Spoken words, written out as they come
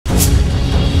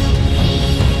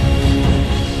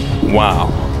Wow.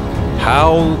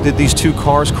 How did these two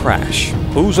cars crash?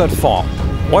 Who's at fault?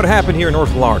 What happened here in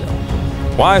North Lauderdale?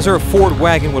 Why is there a Ford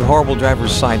wagon with horrible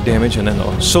driver's side damage and then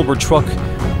a silver truck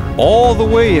all the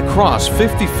way across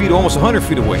 50 feet, almost 100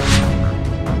 feet away?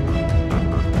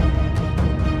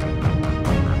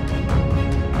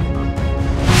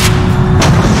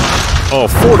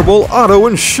 Affordable auto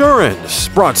insurance,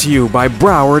 brought to you by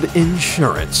Broward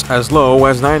Insurance, as low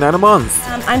as $99 a month.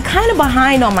 I'm kind of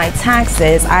behind on my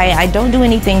taxes. I don't do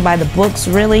anything by the books,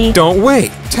 really. Don't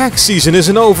wait, tax season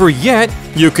isn't over yet.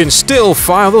 You can still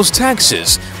file those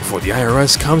taxes before the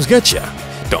IRS comes get you.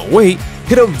 Don't wait,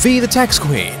 hit up V the Tax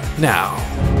Queen now.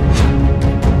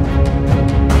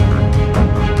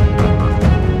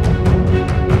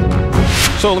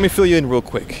 So let me fill you in real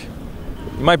quick.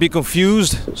 You might be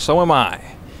confused, so am I.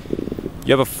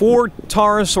 You have a Ford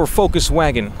Taurus or Focus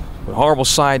wagon with horrible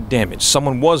side damage.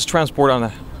 Someone was transported on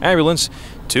an ambulance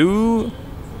to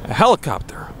a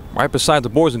helicopter right beside the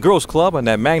Boys and Girls Club on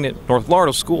that Magnet North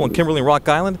Lauderdale School in Kimberly and Rock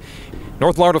Island.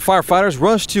 North Lauderdale firefighters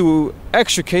rushed to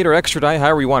extricate or extradite,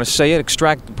 however you want to say it,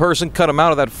 extract the person, cut him out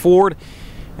of that Ford,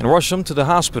 and rush them to the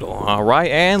hospital, all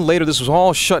right? And later this was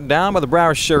all shut down by the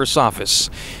Broward Sheriff's office.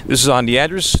 This is on the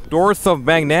address north of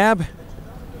McNabb,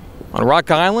 on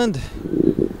Rock Island,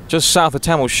 just south of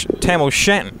Tam O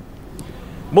Shanter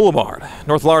Blvd.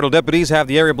 North Lauderdale deputies have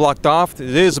the area blocked off.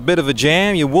 It is a bit of a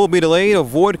jam. You will be delayed.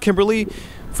 Avoid Kimberly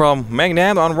from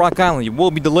McNabb on Rock Island. You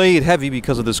will be delayed heavy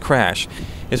because of this crash.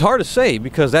 It's hard to say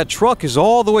because that truck is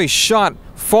all the way shot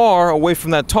far away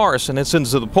from that Taurus and it's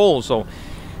into the pole, so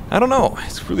I don't know.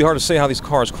 It's really hard to say how these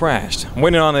cars crashed. I'm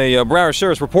waiting on a Broward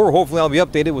Sheriff's report. Hopefully I'll be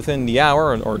updated within the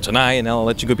hour or tonight, and I'll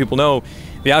let you good people know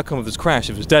the outcome of this crash,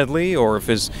 if it's deadly or if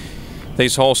they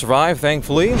all survive,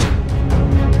 thankfully.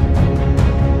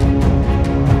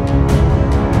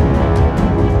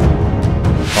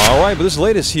 Alright, but this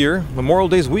latest here, Memorial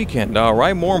Day's weekend,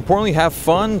 alright? More importantly, have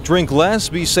fun, drink less,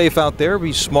 be safe out there,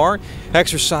 be smart,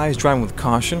 exercise, driving with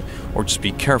caution, or just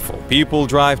be careful. People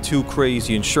drive too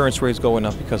crazy, insurance rates going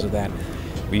up because of that.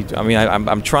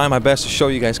 I'm trying my best to show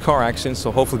you guys car accidents,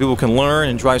 so hopefully people can learn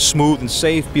and drive smooth and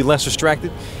safe, be less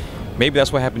distracted. Maybe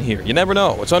that's what happened here. You never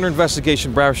know. It's under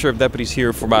investigation. Broward Sheriff deputies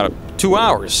here for about 2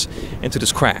 hours into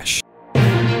this crash.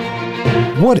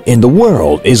 What in the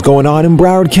world is going on in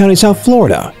Broward County, South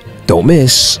Florida? Don't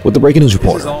miss with the Breaking News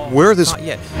Reporter. All of this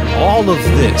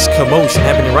commotion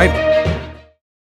happening right